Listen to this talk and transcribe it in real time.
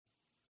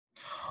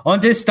On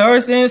this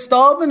Thursday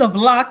installment of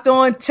Locked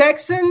On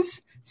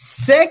Texans,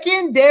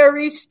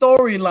 secondary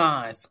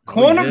storylines,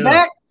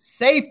 cornerback,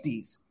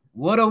 safeties.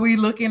 What are we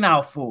looking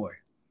out for?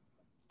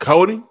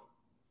 Cody,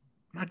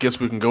 I guess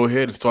we can go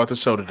ahead and start the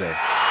show today.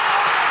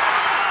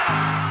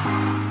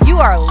 You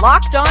are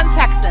Locked On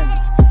Texans,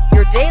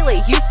 your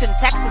daily Houston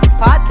Texans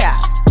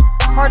podcast.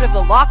 Part of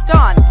the Locked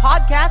On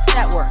Podcast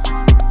Network,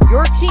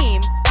 your team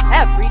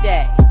every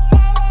day.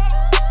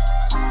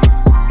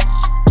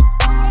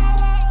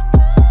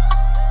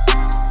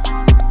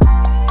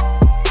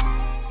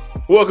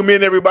 Welcome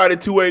in, everybody,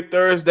 to a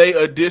Thursday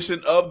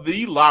edition of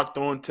the Locked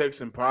On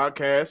Texan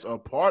podcast, a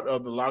part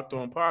of the Locked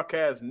On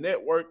Podcast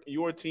Network,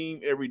 your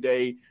team every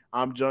day.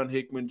 I'm John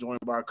Hickman,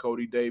 joined by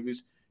Cody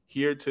Davis,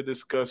 here to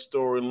discuss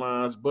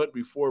storylines. But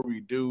before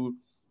we do,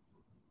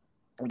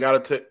 I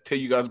got to tell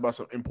you guys about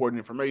some important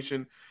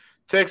information.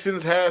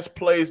 Texans has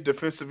placed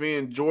defensive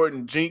end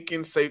Jordan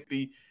Jenkins,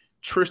 safety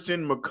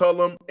Tristan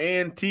McCullum,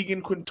 and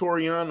Tegan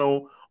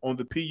Quintoriano on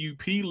the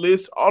PUP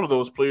list. All of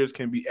those players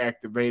can be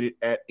activated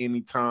at any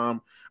time.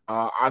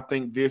 I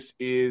think this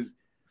is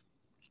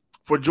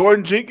for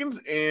Jordan Jenkins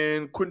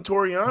and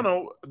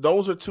Quintoriano.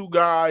 Those are two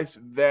guys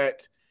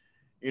that,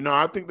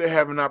 I think they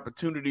have an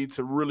opportunity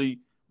to really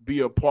be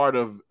a part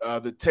of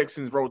the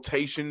Texans'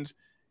 rotations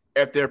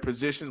at their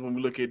positions when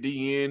we look at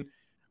DN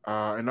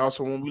and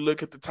also when we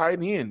look at the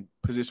tight end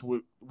position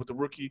with the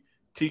rookie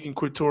Tegan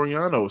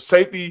Quintoriano.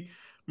 Safety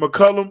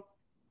McCullum,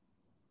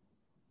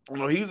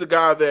 he's a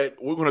guy that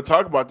we're going to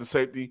talk about the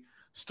safety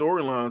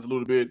storylines a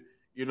little bit.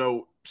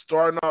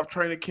 Starting off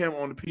training camp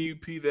on the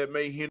PUP, that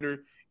may hinder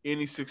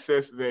any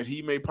success that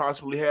he may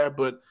possibly have.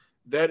 But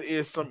that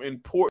is some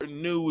important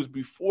news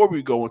before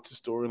we go into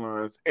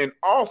storylines. And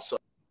also,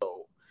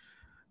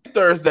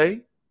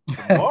 Thursday,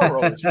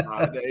 tomorrow is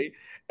Friday.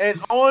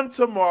 And on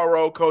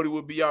tomorrow, Cody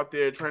will be out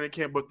there at training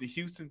camp. But the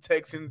Houston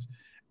Texans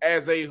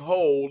as a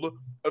whole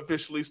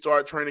officially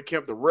start training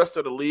camp. The rest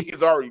of the league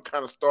has already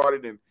kind of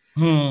started, and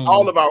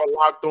all of our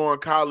Locked On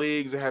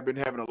colleagues have been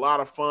having a lot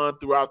of fun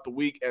throughout the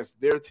week as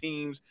their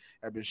teams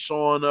have been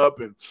showing up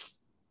and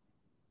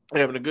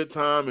having a good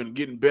time and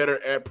getting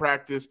better at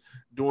practice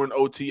during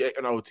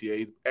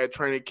OTAs at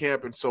training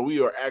camp. And so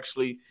we are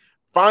actually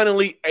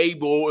finally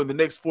able in the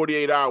next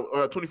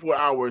 24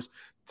 hours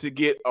to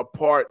get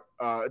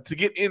to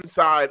get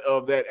inside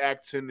of that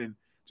action and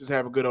just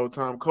have a good old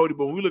time, Cody.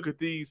 But when we look at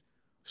these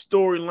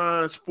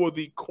storylines for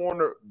the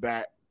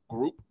cornerback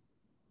group,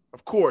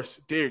 of course,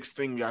 Derek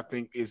Stingley, I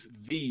think, is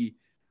the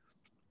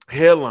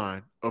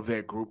headline of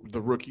that group,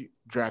 the rookie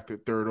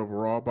drafted third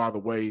overall. By the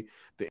way,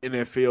 the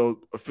NFL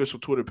official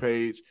Twitter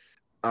page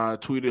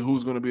tweeted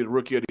who's going to be the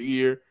rookie of the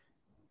year.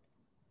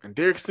 And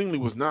Derek Stingley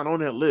was not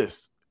on that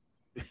list.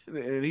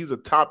 And he's a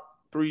top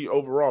 3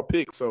 overall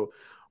pick, so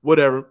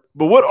whatever.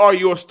 But what are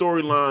your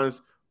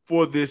storylines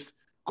for this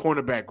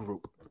cornerback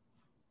group?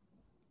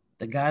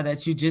 The guy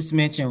that you just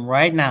mentioned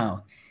right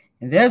now.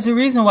 And there's a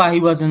reason why he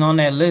wasn't on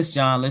that list,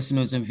 John,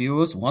 listeners and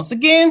viewers. Once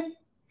again,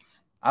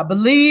 I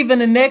believe in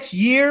the next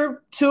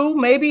year, 2,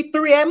 maybe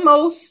 3 at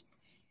most,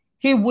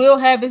 he will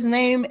have his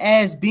name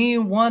as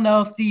being one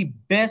of the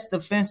best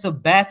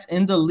defensive backs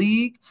in the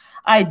league.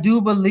 I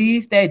do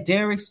believe that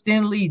Derek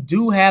Stingley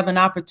do have an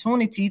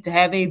opportunity to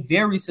have a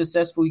very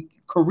successful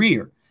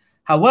career.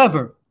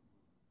 However,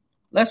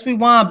 let's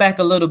rewind back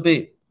a little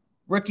bit.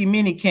 Rookie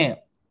minicamp,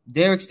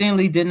 Derek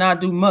Stingley did not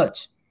do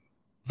much.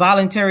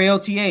 Voluntary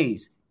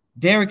OTAs,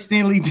 Derek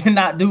Stingley did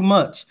not do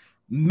much.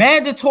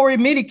 Mandatory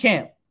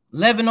minicamp,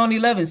 11 on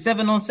 11,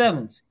 7 on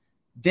 7s.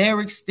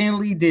 Derek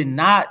Stingley did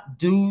not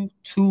do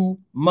too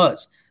much.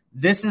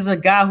 This is a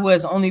guy who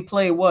has only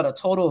played, a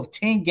total of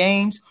 10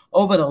 games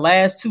over the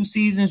last 2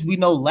 seasons. We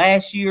know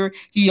last year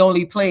he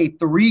only played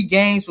 3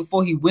 games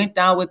before he went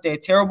down with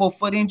that terrible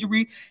foot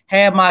injury.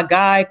 Had my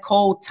guy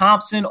Cole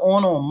Thompson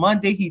on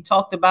Monday. He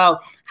talked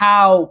about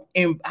how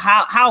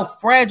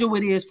fragile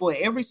it is for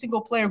every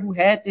single player who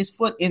had this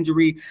foot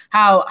injury,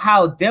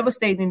 how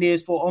devastating it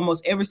is for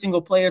almost every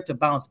single player to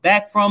bounce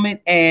back from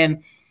it.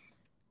 And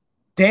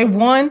day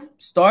 1,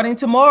 starting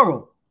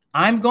tomorrow,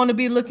 I'm going to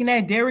be looking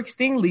at Derek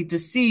Stingley to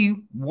see,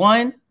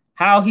 1,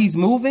 how he's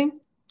moving.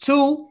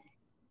 2,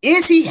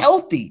 is he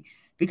healthy?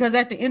 Because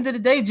at the end of the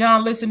day,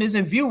 John, listeners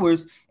and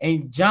viewers,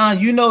 and John,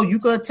 you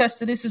could attest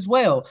to this as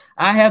well.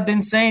 I have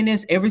been saying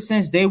this ever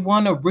since day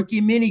 1 of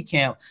rookie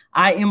minicamp.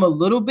 I am a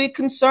little bit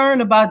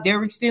concerned about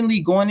Derek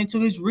Stingley going into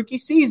his rookie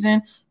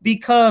season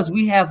because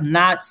we have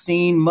not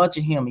seen much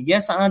of him.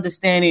 Yes, I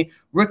understand it.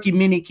 Rookie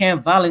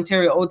minicamp,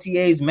 voluntary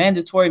OTAs,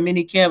 mandatory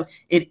minicamp.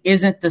 It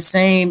isn't the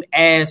same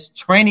as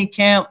training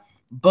camp.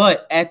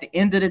 But at the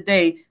end of the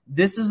day,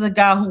 this is a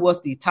guy who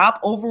was the top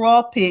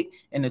overall pick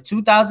in the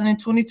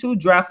 2022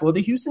 draft for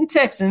the Houston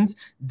Texans.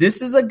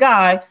 This is a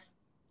guy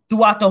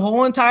throughout the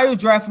whole entire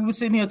draft. We were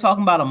sitting here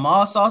talking about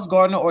Ahmad Sauce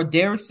Gardner or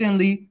Derek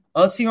Stingley.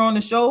 Us here on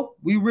the show,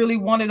 we really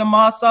wanted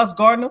Ahmad Sauce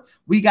Gardner.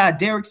 We got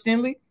Derek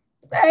Stingley.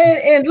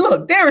 And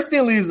look, Derek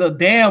Stingley is a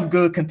damn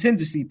good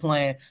contingency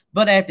plan.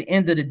 But at the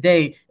end of the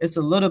day, it's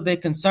a little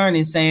bit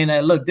concerning saying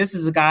that, look, this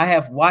is a guy I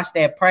have watched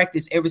at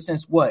practice ever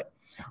since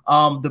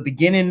the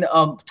beginning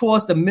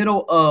towards the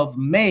middle of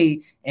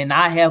May, and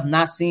I have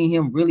not seen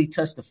him really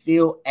touch the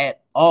field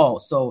at all.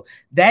 So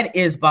that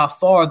is by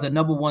far the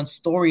number one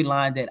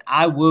storyline that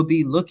I will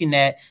be looking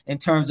at in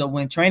terms of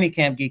when training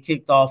camp get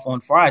kicked off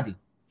on Friday.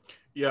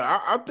 Yeah,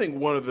 I think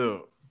one of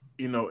the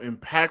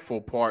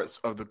impactful parts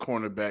of the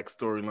cornerback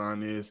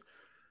storyline is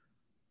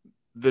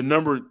the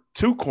number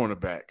 2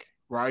 cornerback,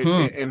 right?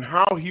 And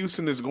how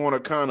Houston is going to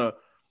kind of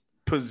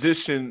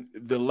position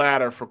the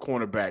ladder for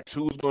cornerbacks.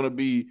 Who's going to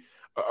be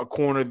a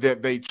corner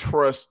that they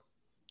trust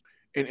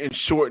in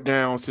short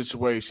down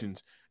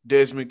situations?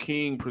 Desmond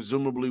King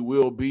presumably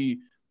will be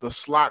the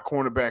slot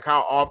cornerback.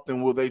 How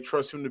often will they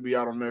trust him to be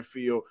out on that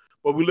field?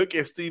 But we look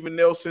at Steven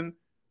Nelson,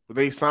 who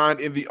they signed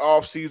in the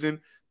offseason.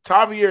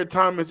 Tavier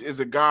Thomas is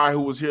a guy who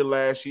was here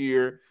last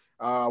year,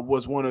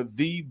 was one of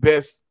the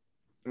best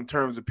in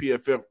terms of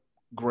PFF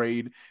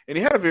grade, and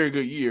he had a very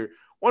good year.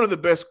 One of the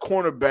best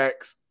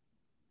cornerbacks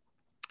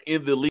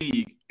in the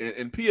league.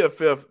 And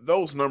PFF,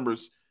 those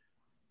numbers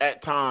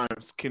at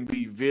times can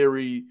be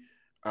very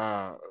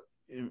kind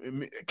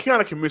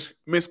of can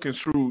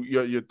misconstrue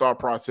your thought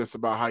process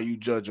about how you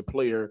judge a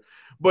player.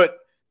 But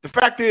the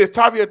fact is,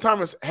 Tavier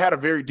Thomas had a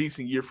very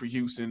decent year for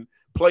Houston.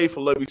 Played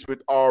for Lovie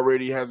Smith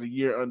already, has a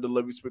year under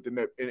Lovie Smith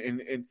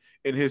in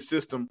his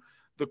system.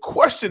 The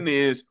question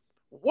is,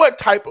 what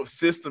type of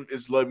system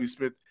is Lovie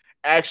Smith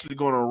actually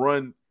going to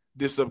run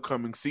this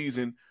upcoming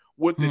season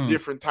with the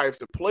different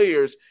types of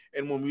players?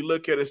 And when we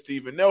look at a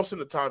Steven Nelson,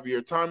 a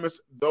Tavier Thomas,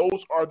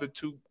 those are the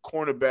 2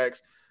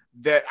 cornerbacks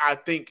that I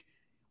think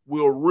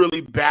will really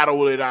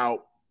battle it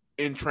out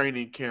in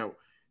training camp.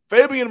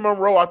 Fabian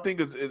Monroe, I think,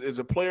 is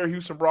a player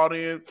Houston brought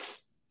in.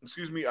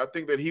 I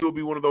think that he will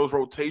be one of those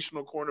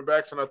rotational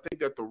cornerbacks, and I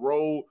think that the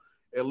role,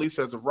 at least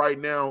as of right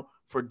now,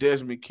 for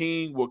Desmond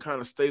King will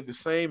kind of stay the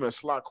same as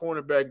slot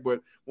cornerback.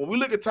 But when we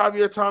look at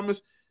Tavier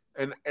Thomas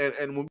and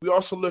when we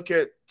also look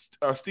at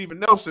Steven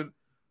Nelson,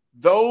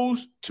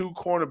 those 2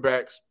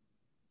 cornerbacks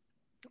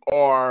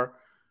are,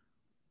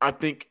 I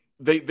think,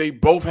 they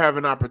both have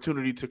an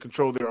opportunity to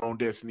control their own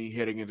destiny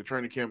heading into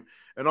training camp.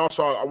 And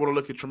also, I want to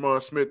look at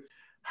Tremont Smith.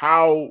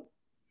 How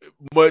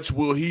much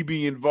will he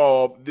be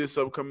involved this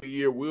upcoming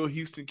year? Will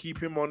Houston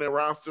keep him on their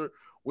roster?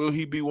 Will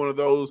he be one of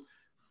those,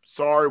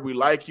 sorry, we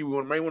like you,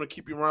 we may want to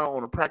keep you around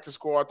on a practice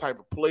squad type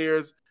of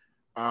players,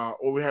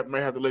 or we may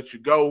have to let you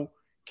go,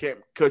 can't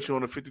cut you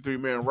on a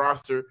 53-man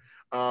roster?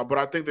 But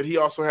I think that he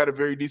also had a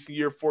very decent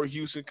year for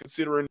Houston,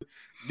 considering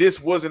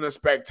this wasn't a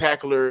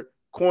spectacular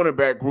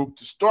cornerback group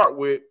to start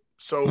with.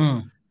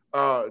 So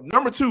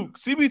number 2,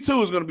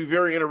 CB2 is going to be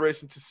very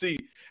interesting to see.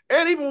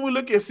 And even when we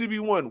look at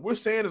CB1, we're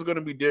saying it's going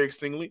to be Derek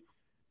Stingley.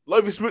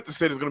 Lovie Smith has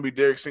said it's going to be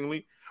Derek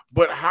Stingley.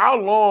 But how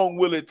long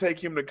will it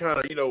take him to kind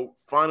of,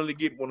 finally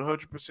get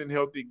 100%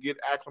 healthy, get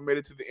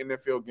acclimated to the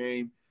NFL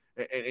game,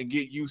 and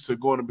get used to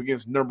going up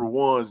against number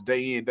 1s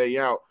day in, day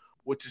out,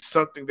 which is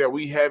something that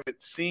we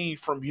haven't seen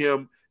from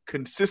him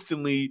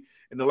consistently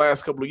in the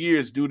last couple of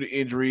years due to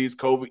injuries,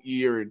 COVID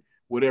year, and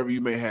whatever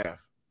you may have.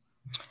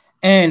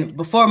 And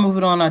before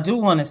moving on, I do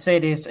want to say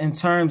this in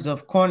terms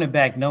of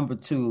cornerback number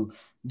 2.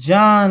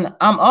 John,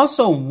 I'm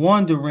also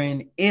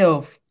wondering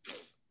if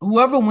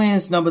whoever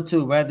wins number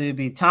 2, whether it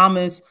be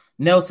Thomas,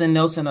 Nelson,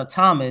 or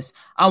Thomas,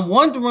 I'm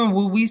wondering,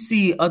 will we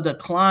see a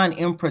decline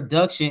in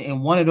production in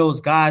one of those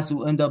guys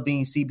who end up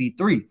being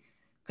CB3?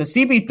 Because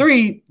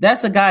CB3,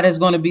 that's a guy that's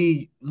going to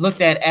be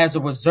looked at as a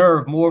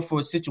reserve more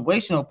for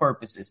situational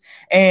purposes.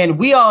 And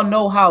we all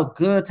know how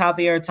good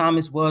Tavier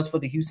Thomas was for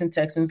the Houston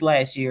Texans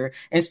last year.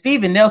 And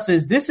Steven Nelson,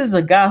 this is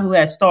a guy who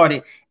has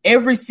started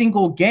every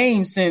single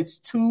game since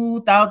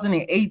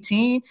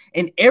 2018.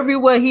 And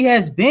everywhere he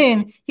has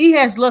been, he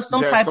has left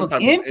some type of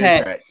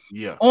impact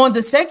on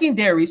the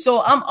secondary.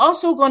 So I'm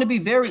also going to be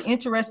very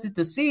interested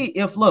to see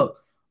if,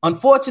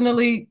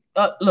 unfortunately,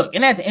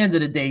 and at the end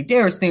of the day,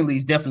 Derek Stingley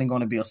is definitely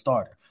going to be a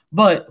starter.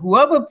 But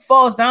whoever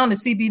falls down to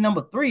CB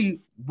number 3,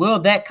 will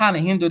that kind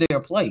of hinder their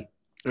play?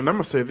 And I'm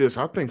going to say this.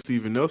 I think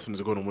Steven Nelson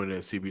is going to win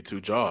that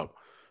CB2 job.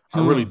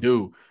 I really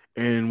do.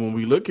 And when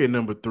we look at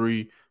number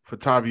 3 for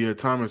Tavier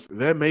Thomas,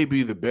 that may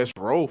be the best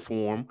role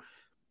for him.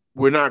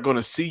 We're not going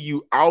to see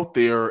you out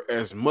there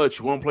as much.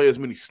 You won't play as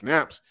many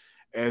snaps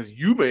as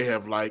you may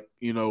have liked,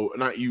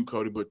 not you,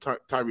 Cody, but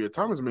Tavier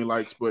Thomas may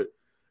likes. But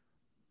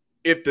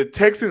if the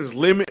Texans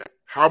limit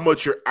how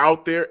much you're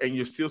out there and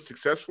you're still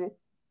successful,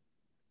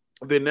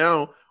 then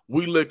now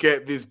we look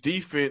at this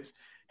defense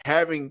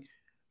having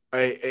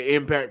an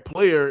impact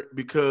player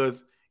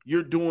because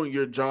you're doing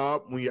your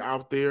job when you're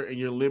out there and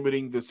you're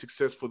limiting the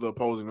success for the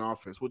opposing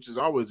offense, which is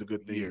always a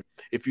good thing.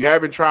 If you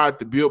haven't tried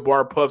the Built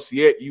Bar Puffs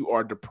yet, you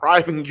are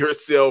depriving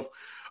yourself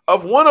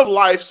of one of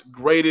life's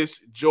greatest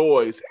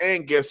joys.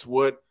 And guess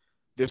what?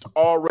 There's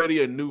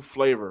already a new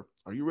flavor.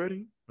 Are you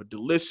ready? A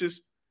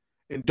delicious,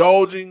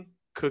 indulging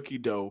cookie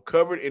dough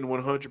covered in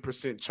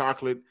 100%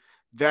 chocolate.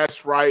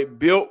 That's right.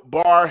 Built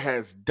Bar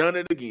has done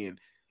it again.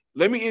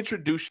 Let me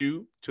introduce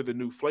you to the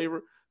new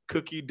flavor,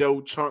 Cookie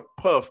Dough Chunk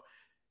Puff.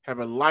 Have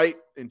a light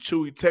and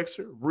chewy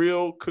texture,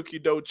 real cookie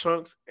dough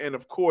chunks, and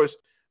of course,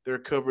 They're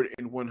covered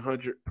in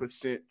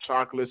 100%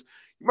 chocolates.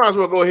 You might as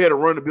well go ahead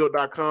and run to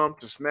Built.com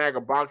to snag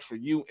a box for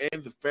you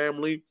and the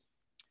family. It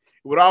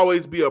would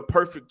always be a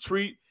perfect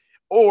treat,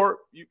 or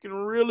you can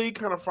really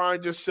kind of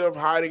find yourself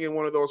hiding in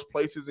one of those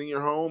places in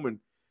your home and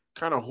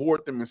kind of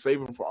hoard them and save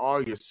them for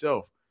all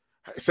yourself.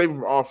 Save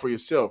them all for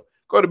yourself.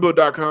 Go to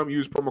Built.com,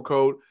 use promo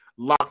code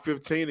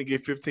LOCK15 and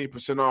get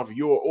 15% off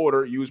your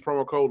order. Use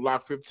promo code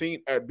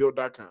LOCK15 at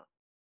Built.com.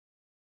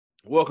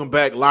 Welcome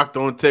back, Locked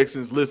On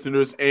Texans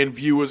listeners and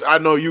viewers. I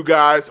know you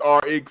guys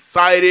are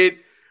excited.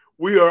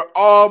 We are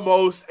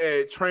almost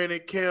at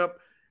training camp.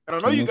 And I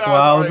know you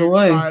guys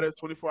are excited.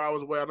 24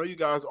 hours away. I know you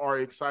guys are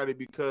excited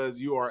because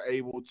you are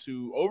able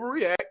to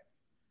overreact.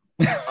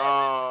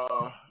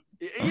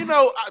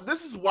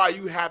 This is why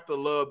you have to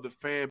love the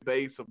fan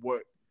base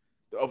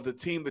of the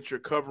team that you're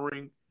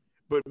covering.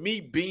 But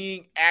me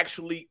being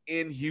actually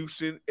in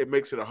Houston, it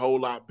makes it a whole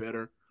lot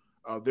better.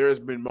 There's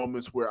been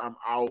moments where I'm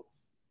out,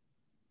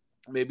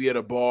 maybe at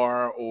a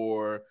bar,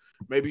 or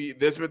maybe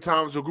there's been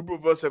times a group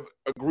of us have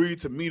agreed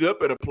to meet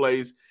up at a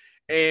place,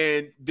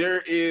 and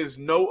there is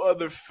no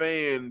other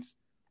fans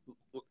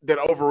that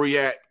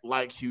overreact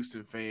like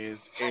Houston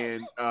fans,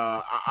 and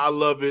I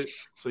love it.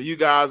 So you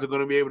guys are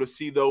going to be able to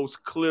see those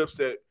clips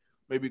that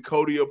maybe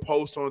Cody will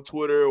post on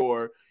Twitter,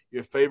 or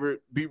your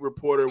favorite beat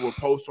reporter will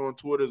post on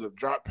Twitter of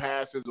drop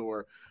passes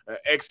or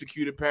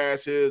executed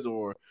passes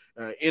or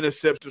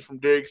interceptions from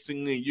Derek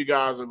Stingley. You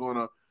guys are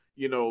going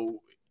to,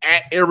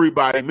 at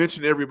everybody,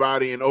 mention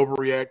everybody and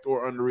overreact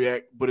or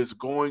underreact, but it's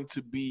going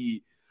to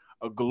be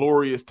a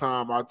glorious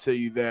time. I'll tell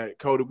you that.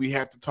 Cody, we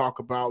have to talk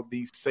about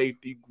the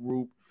safety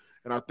group,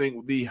 and I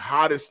think the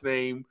hottest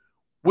name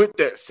with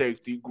that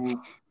safety group,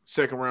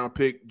 second-round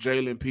pick,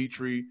 Jalen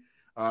Pitre,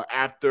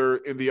 after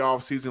in the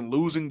offseason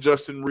losing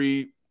Justin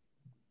Reed.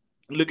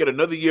 You look at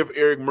another year of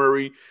Eric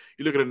Murray.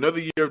 You look at another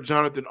year of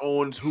Jonathan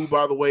Owens, who,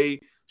 by the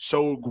way,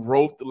 showed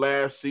growth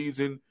last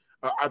season.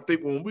 I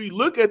think when we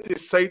look at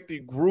this safety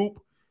group,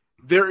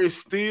 there is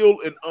still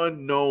an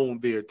unknown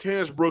there.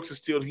 Terrence Brooks is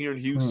still here in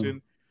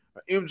Houston.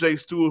 MJ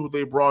Stewart, who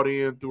they brought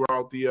in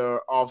throughout the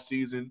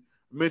offseason.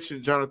 I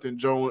mentioned Jonathan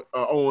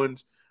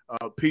Owens,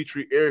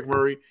 Pitre, Eric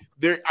Murray.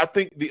 I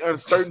think the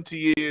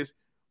uncertainty is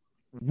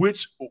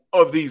which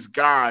of these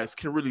guys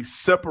can really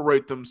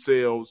separate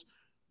themselves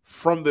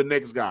from the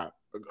next guy.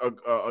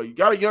 You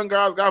got a young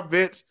guy, got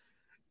vets.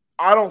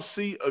 I don't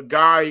see a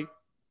guy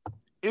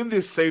in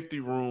this safety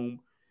room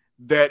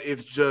that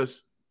is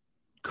just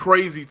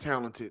crazy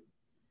talented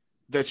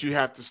that you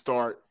have to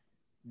start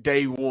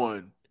day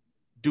one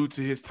due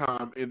to his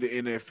time in the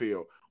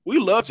NFL. We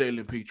love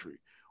Jalen Pitre.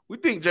 We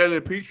think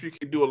Jalen Pitre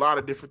can do a lot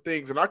of different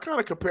things, and I kind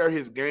of compare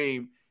his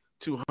game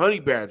to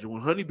Honey Badger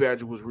when Honey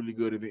Badger was really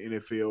good in the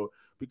NFL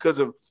because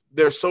of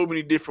there's so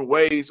many different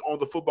ways on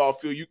the football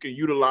field you can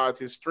utilize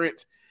his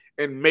strengths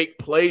and make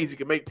plays. He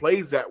can make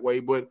plays that way,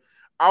 but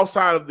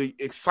outside of the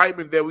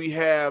excitement that we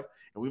have,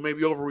 and we may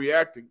be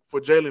overreacting for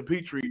Jalen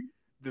Pitre,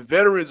 the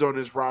veterans on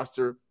this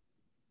roster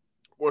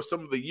or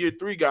some of the year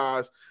three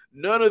guys,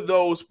 none of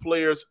those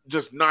players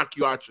just knock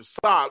you out your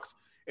socks.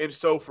 And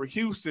so for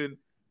Houston,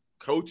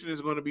 coaching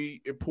is going to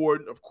be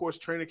important. Of course,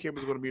 training camp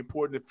is going to be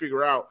important to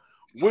figure out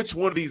which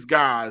one of these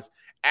guys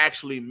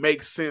actually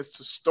makes sense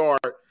to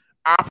start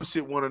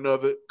opposite one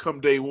another come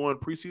day one.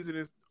 Preseason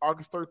is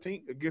August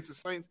 13th against the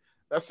Saints.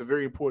 That's a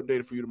very important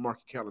date for you to mark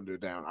your calendar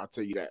down. I'll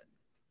tell you that.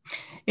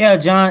 Yeah,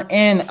 John,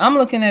 and I'm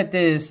looking at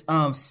this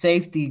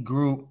safety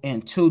group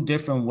in two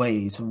different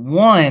ways.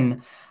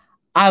 One,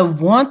 I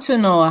want to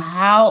know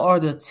how are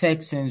the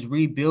Texans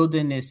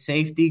rebuilding this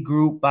safety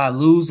group by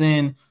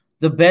losing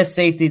the best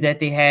safety that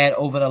they had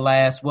over the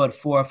last, 4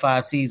 or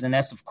 5 seasons.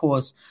 That's, of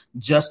course,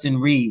 Justin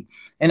Reed.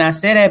 And I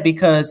say that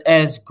because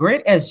as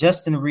great as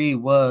Justin Reed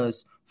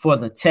was for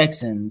the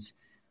Texans,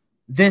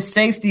 this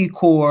safety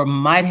core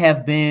might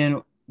have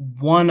been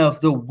one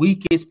of the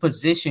weakest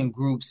position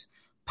groups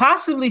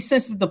possibly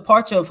since the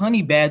departure of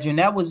Honey Badger, and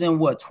that was in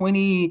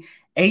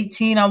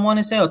 2018, I want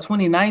to say, or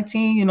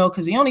 2019,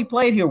 because he only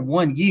played here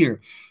 1 year.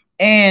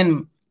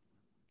 And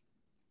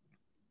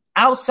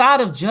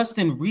outside of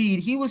Justin Reed,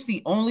 he was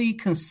the only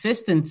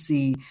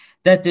consistency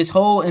that this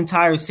whole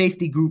entire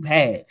safety group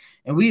had.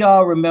 And we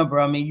all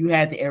remember, you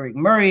had the Eric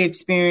Murray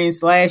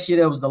experience last year.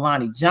 There was the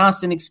Lonnie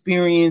Johnson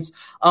experience.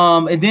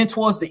 And then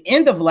towards the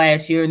end of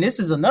last year, and this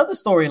is another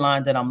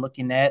storyline that I'm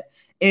looking at,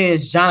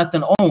 is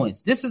Jonathan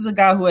Owens. This is a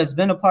guy who has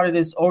been a part of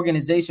this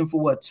organization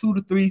for 2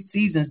 to 3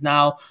 seasons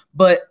now,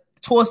 but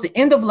towards the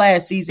end of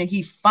last season,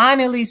 he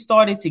finally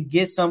started to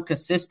get some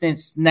consistent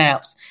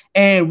snaps,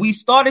 and we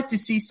started to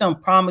see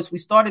some promise. We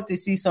started to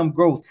see some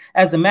growth.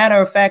 As a matter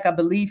of fact, I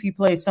believe he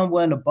played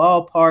somewhere in the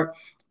ballpark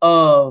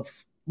of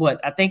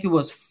I think it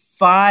was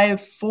 4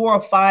 or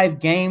 5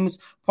 games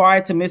prior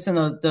to missing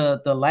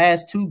the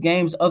last 2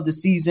 games of the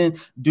season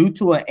due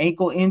to an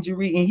ankle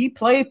injury, and he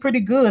played pretty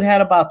good. Had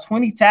about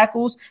 20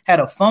 tackles, had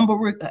a fumble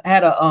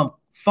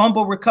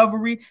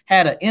recovery,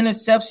 had an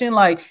interception.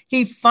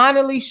 He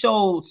finally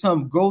showed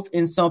some growth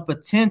and some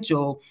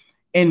potential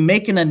in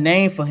making a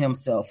name for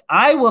himself.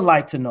 I would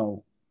like to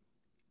know,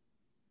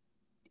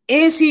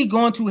 Is he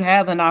going to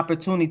have an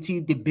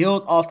opportunity to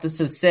build off the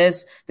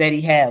success that he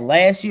had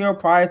last year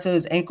prior to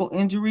his ankle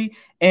injury?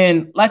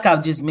 And like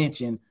I've just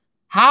mentioned,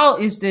 how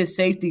is this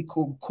safety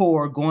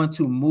core going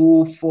to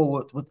move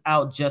forward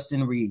without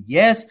Justin Reid?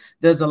 Yes,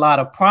 there's a lot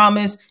of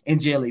promise in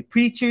Jalen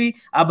Petrie.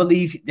 I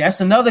believe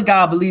that's another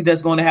guy I believe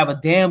that's going to have a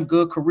damn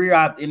good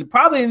career in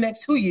probably the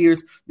next 2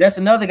 years. That's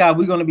another guy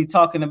we're going to be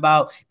talking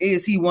about.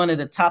 Is he one of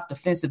the top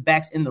defensive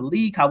backs in the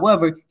league?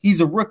 However,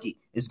 he's a rookie.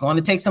 It's going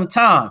to take some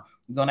time.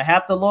 You're going to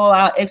have to lower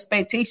our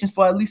expectations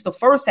for at least the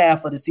first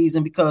half of the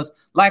season because,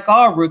 like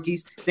all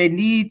rookies, they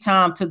need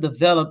time to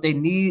develop. They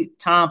need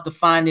time to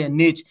find their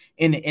niche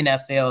in the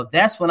NFL.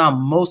 That's what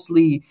I'm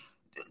mostly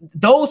 –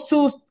 those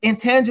two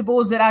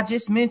intangibles that I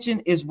just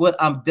mentioned is what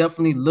I'm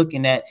definitely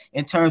looking at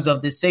in terms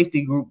of the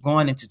safety group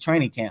going into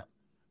training camp.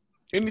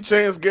 Any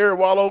chance Garrett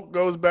Wallow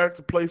goes back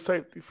to play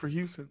safety for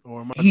Houston? Or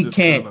am I he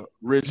can't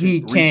right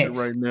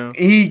now?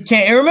 He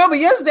can't. And remember,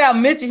 yesterday I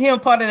mentioned him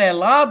part of that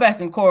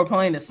linebacking core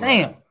playing the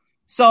Sam. Right.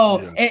 So,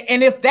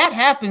 and if that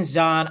happens,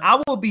 John,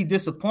 I will be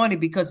disappointed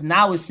because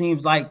now it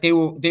seems like they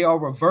are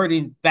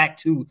reverting back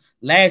to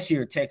last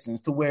year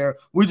Texans to where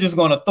we're just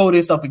going to throw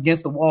this up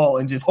against the wall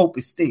and just hope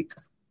it stick.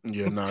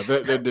 Yeah, no.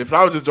 If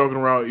I was just joking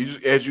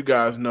around, as you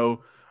guys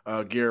know,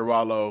 Garrett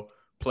Wallow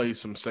played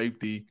some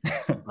safety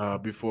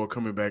before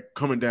coming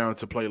down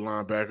to play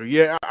linebacker.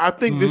 Yeah, I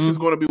think this is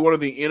going to be one of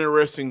the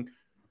interesting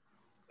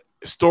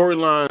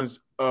storylines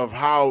of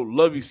how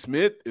Lovie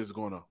Smith is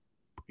going to.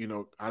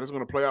 I just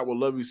going to play out with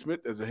Lovie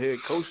Smith as a head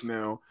coach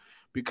now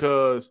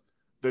because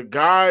the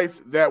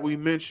guys that we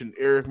mentioned,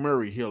 Eric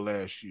Murray here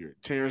last year,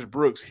 Terrence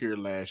Brooks here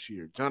last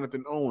year,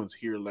 Jonathan Owens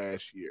here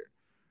last year,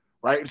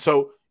 right?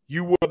 So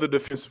you were the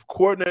defensive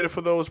coordinator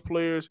for those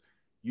players.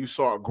 You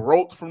saw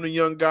growth from the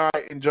young guy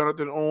in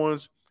Jonathan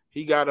Owens.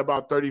 He got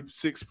about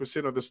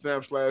 36% of the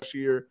snaps last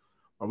year.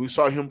 We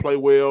saw him play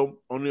well,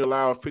 only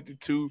allowed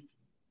 52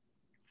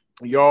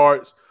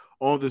 yards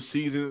on the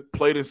season,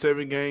 played in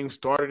 7 games,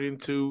 started in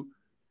 2.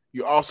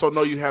 You also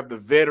know you have the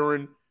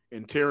veteran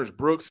in Terrence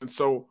Brooks. And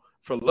so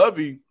for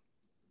Lovie,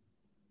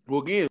 who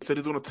again said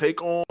he's going to take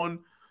on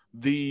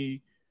the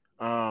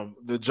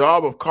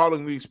job of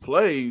calling these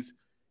plays,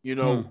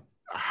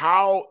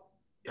 how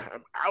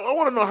I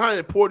want to know how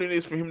important it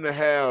is for him to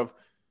have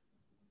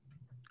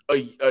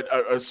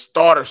a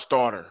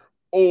starter,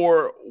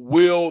 or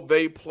will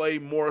they play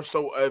more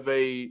so of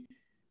a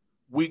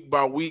week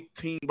by week,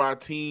 team by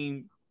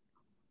team?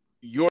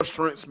 Your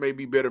strengths may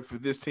be better for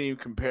this team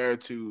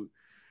compared to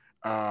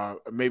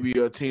maybe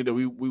a team that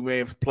we may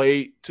have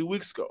played 2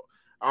 weeks ago.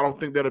 I don't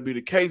think that'll be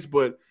the case,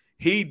 but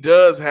he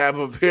does have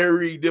a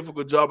very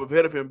difficult job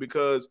ahead of him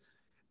because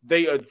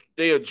they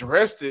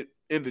addressed it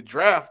in the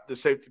draft, the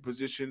safety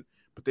position,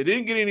 but they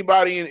didn't get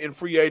anybody in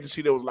free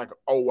agency that was like,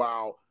 oh,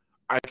 wow,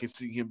 I can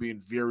see him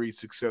being very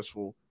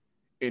successful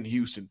in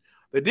Houston.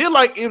 They did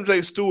like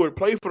MJ Stewart,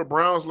 played for the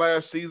Browns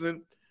last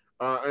season,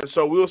 and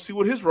so we'll see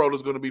what his role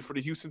is going to be for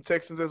the Houston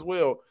Texans as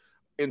well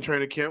in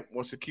training camp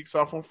once it kicks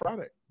off on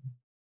Friday.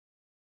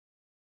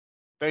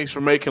 Thanks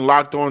for making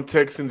Locked On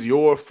Texans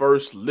your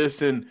first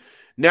listen.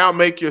 Now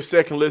make your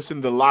second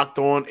listen, the Locked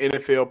On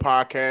NFL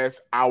podcast.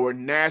 Our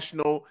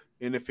national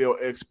NFL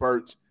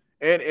experts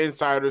and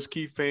insiders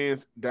keep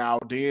fans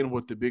dialed in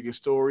with the biggest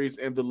stories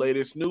and the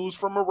latest news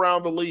from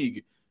around the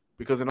league,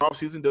 because an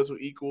offseason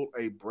doesn't equal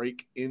a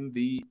break in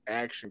the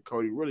action.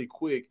 Cody, really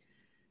quick,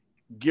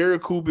 Gary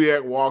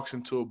Kubiak walks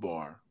into a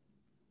bar.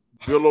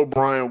 Bill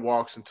O'Brien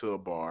walks into a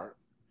bar.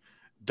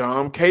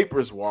 Dom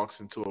Capers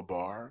walks into a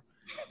bar.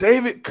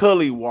 David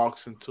Culley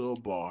walks into a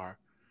bar.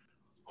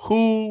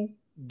 Who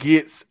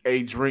gets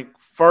a drink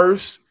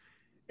first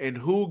and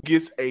who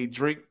gets a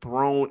drink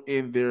thrown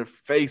in their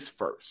face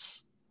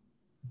first?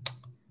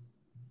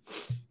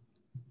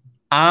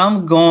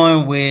 I'm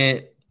going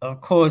with, of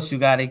course, you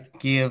got to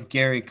give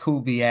Gary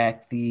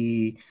Kubiak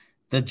the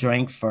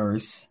drink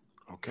first.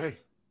 Okay.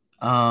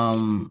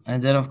 And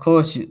then, of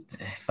course,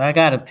 if I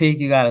got to pick,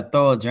 you got to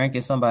throw a drink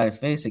in somebody's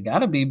face. It got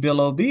to be Bill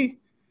O.B.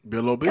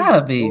 Bill O.B. Got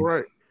to be. All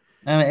right.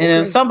 And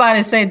if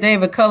somebody say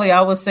David Culley,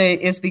 I would say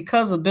it's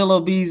because of Bill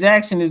O.B.'s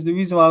action is the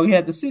reason why we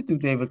had to sit through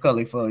David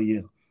Culley for a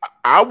year.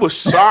 I was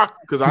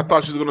shocked because I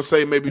thought she was going to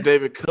say maybe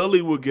David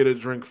Culley would get a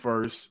drink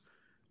first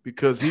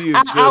because he is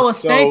I was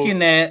thinking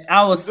that.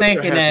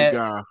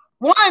 Guy.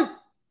 One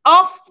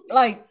off,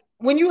 like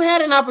when you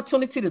had an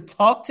opportunity to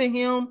talk to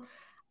him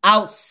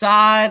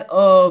outside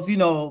of,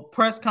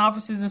 press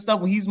conferences and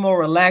stuff, when he's more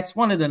relaxed,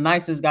 one of the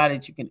nicest guys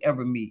that you can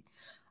ever meet.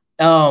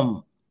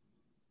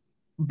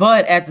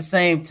 But at the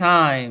same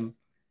time,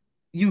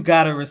 you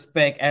got to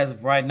respect, as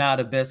of right now,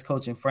 the best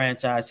coach in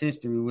franchise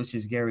history, which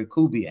is Gary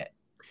Kubiak.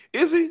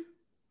 Is he?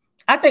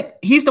 I think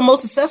he's the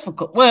most successful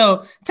coach.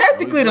 Well,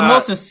 technically, the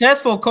most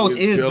successful coach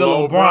is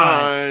Bill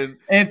O'Brien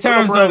in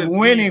terms of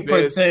winning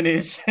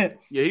percentage.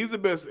 Yeah, he's the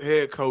best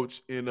head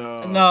coach in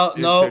No.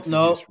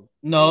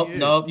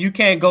 You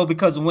can't go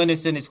because of winning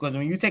percentage. Because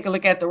when you take a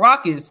look at the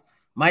Rockets,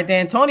 Mike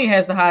D'Antoni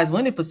has the highest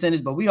winning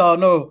percentage, but we all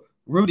know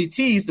Rudy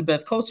T is the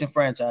best coach in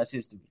franchise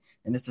history.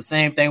 And it's the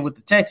same thing with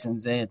the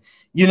Texans. And,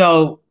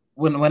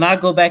 when I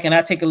go back and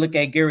I take a look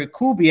at Gary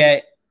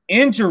Kubiak,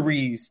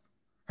 injuries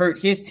hurt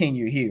his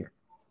tenure here.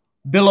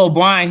 Bill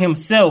O'Brien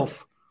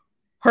himself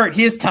hurt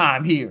his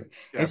time here,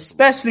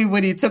 especially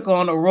when he took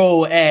on a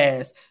role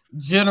as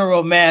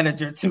general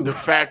manager too. De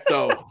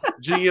facto,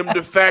 GM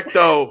de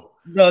facto.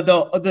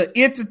 The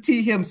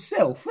entity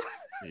himself.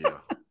 Yeah.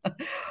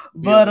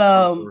 But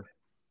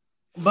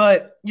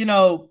you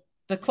know,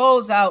 to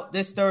close out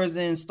this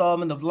Thursday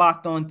installment of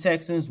Locked On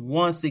Texans,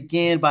 once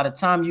again, by the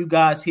time you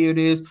guys hear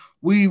this,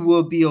 we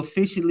will be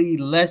officially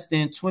less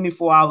than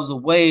 24 hours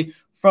away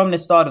from the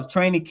start of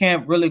training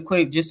camp. Really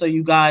quick, just so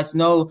you guys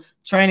know,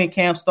 training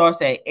camp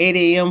starts at 8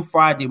 a.m.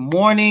 Friday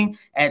morning.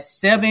 At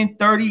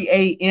 7:30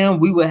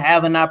 a.m., we will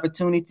have an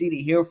opportunity to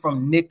hear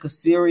from Nick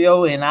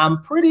Caserio, and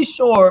I'm pretty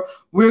sure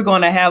we're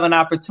going to have an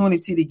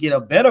opportunity to get a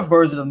better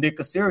version of Nick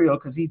Caserio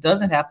because he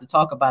doesn't have to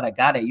talk about a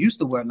guy that used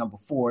to wear number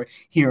 4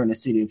 here in the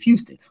city of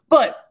Houston.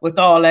 But with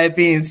all that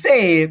being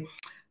said,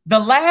 the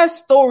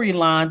last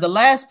storyline, the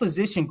last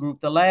position group,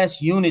 the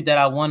last unit that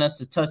I want us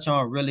to touch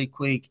on really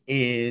quick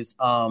is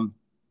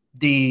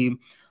the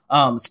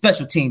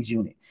special teams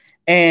unit.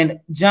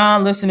 And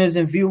John, listeners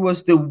and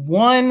viewers, the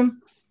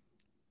one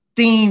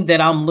theme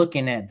that I'm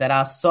looking at that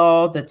I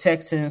saw the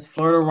Texans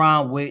flirt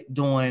around with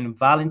doing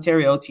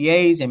voluntary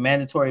OTAs and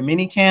mandatory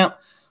minicamp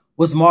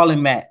was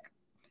Marlon Mack.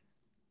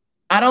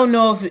 I don't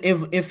know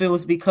if it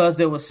was because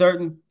there were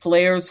certain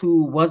players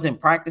who wasn't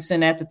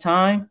practicing at the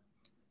time,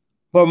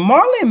 but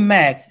Marlon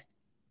Mack,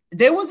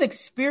 they was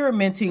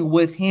experimenting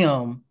with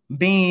him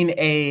being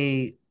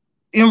in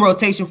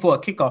rotation for a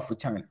kickoff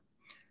returner.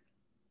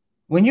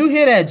 When you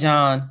hear that,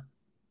 John,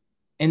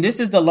 and this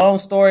is the long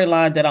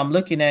storyline that I'm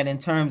looking at in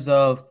terms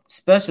of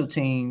special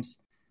teams,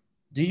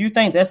 do you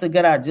think that's a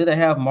good idea to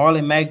have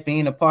Marlon Mack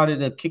being a part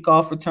of the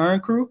kickoff return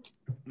crew?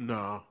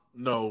 No.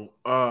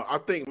 I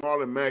think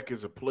Marlon Mack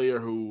is a player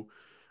who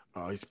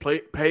he's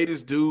paid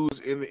his dues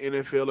in the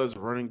NFL as a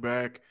running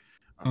back.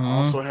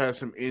 Also has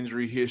some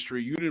injury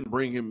history. You didn't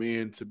bring him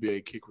in to be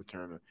a kick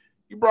returner.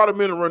 You brought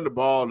him in to run the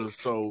ball, and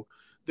so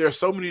there are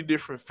so many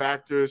different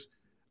factors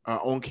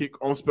on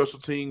special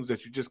teams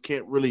that you just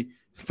can't really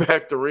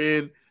factor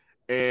in.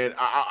 And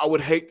I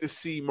would hate to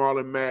see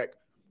Marlon Mack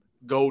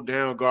go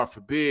down, God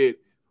forbid,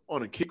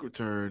 on a kick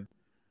return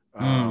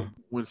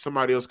when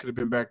somebody else could have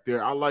been back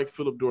there. I like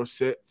Philip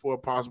Dorsett for a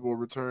possible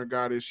return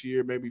guy this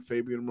year, maybe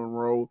Fabian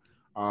Monroe.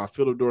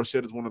 Philip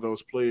Dorsett is one of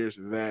those players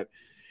that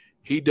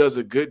he does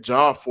a good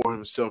job for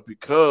himself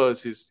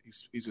because he's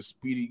a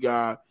speedy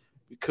guy,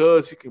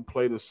 because he can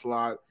play the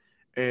slot,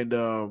 and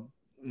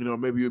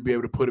maybe you'll be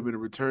able to put him in a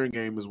return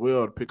game as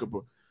well to pick up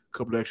a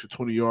couple of extra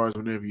 20 yards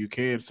whenever you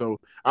can. So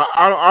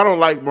I don't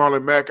like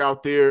Marlon Mack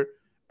out there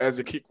as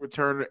a kick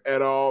returner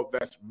at all.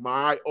 That's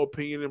my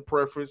opinion and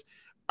preference.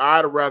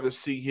 I'd rather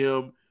see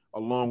him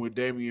along with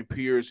Dameon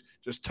Pierce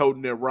just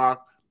toting that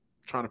rock,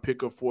 trying to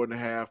pick up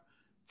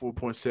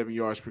 4.7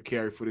 yards per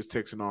carry for this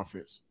Texan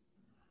offense.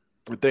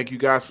 And thank you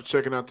guys for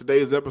checking out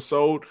today's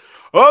episode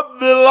of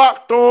the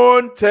Locked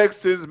On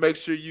Texans. Make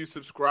sure you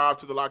subscribe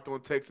to the Locked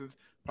On Texans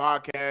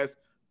podcast.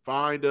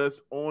 Find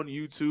us on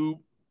YouTube.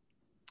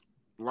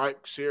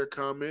 Like, share,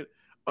 comment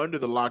under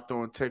the Locked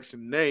On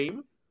Texan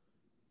name.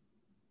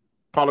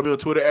 Follow me on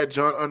Twitter at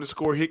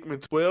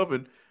John_Hickman12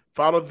 and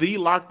follow the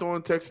Locked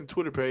On Texan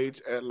Twitter page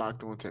at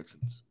Locked On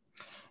Texans.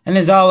 And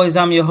as always,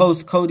 I'm your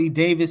host, Cody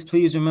Davis.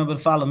 Please remember to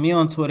follow me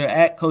on Twitter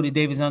at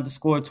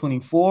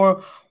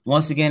CodyDavis_24.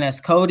 Once again,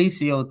 that's Cody,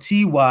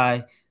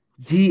 CotyDavis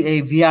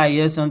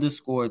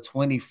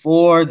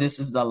 _24. This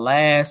is the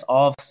last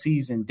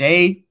off-season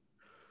day.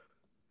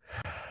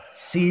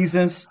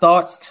 Season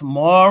starts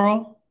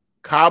tomorrow.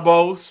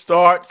 Cabo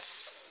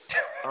starts.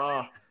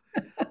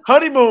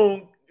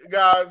 Honeymoon,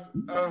 guys.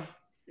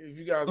 If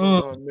you guys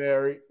are not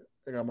married,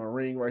 I got my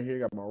ring right here. I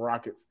got my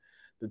Rockets.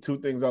 The two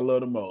things I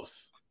love the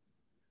most.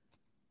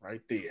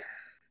 Right there.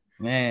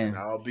 Man. And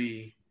I'll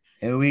be.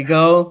 Here we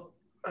go.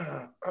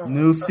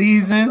 New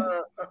season.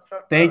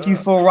 Thank you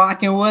for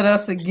rocking with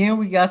us again.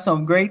 We got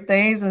some great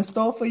things in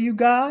store for you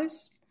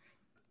guys.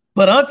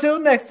 But until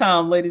next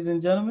time, ladies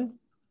and gentlemen,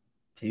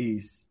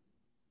 peace.